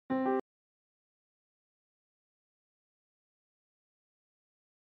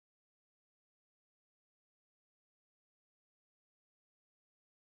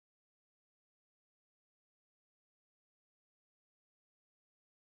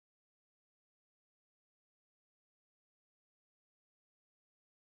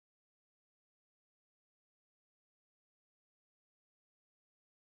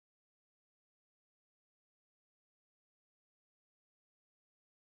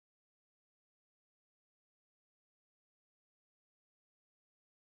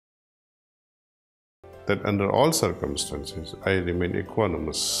that under all circumstances I remain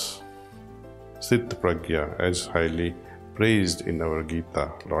equanimous. Sit Pragya, as highly praised in our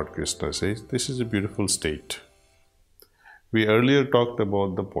Gita, Lord Krishna says, this is a beautiful state. We earlier talked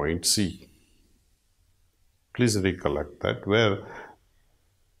about the point C. Please recollect that, where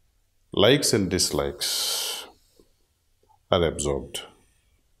likes and dislikes are absorbed.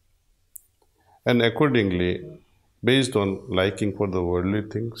 And accordingly, based on liking for the worldly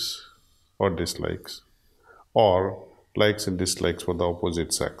things or dislikes, or likes and dislikes for the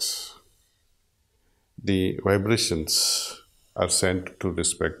opposite sex, the vibrations are sent to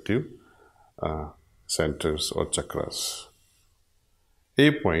respective centers or chakras.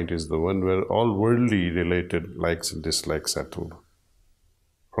 A point is the one where all worldly related likes and dislikes settle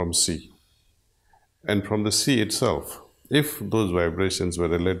from C. And from the C itself, if those vibrations were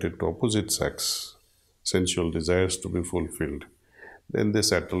related to opposite sex, sensual desires to be fulfilled, then they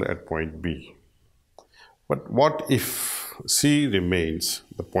settle at point B. But what if C remains,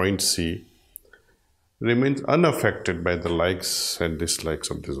 the point C, remains unaffected by the likes and dislikes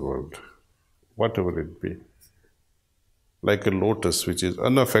of this world, whatever it be? Like a lotus which is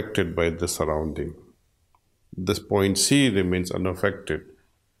unaffected by the surrounding. This point C remains unaffected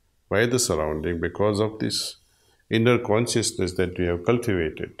by the surrounding because of this inner consciousness that we have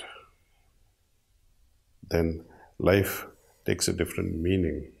cultivated. Then life takes a different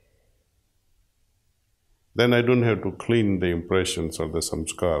meaning. Then I don't have to clean the impressions or the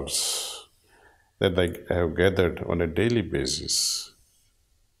samskars that I have gathered on a daily basis.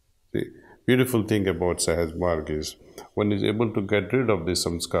 The beautiful thing about Sahaj Marg is one is able to get rid of these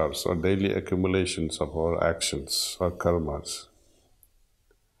samskars or daily accumulations of our actions or karmas.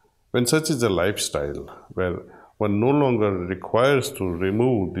 When such is a lifestyle where one no longer requires to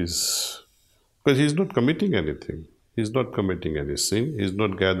remove this, because he is not committing anything, he is not committing any sin, he is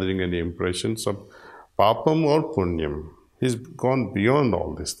not gathering any impressions of papam or punyam, he has gone beyond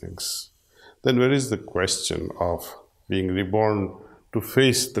all these things. Then where is the question of being reborn to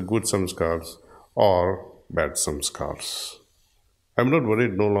face the good samskars or bad samskars? I am not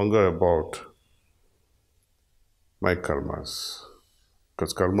worried no longer about my karmas,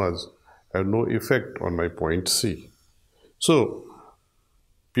 because karmas have no effect on my point C. So,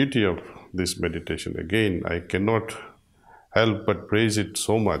 beauty of this meditation, again, I cannot help but praise it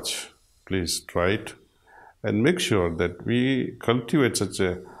so much. Please try it and make sure that we cultivate such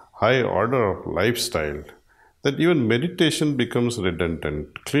a high order of lifestyle that even meditation becomes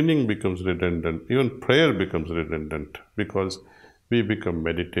redundant, cleaning becomes redundant, even prayer becomes redundant, because we become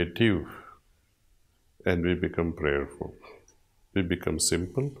meditative and we become prayerful. We become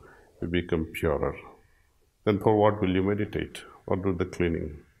simple, we become purer. Then for what will you meditate or do the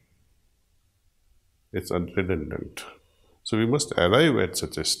cleaning? It's redundant. So we must arrive at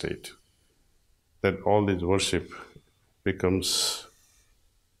such a state that all this worship becomes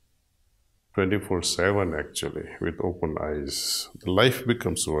 24/7 actually, with open eyes. The life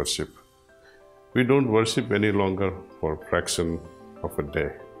becomes worship. We don't worship any longer for a fraction of a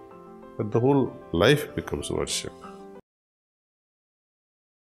day, but the whole life becomes worship.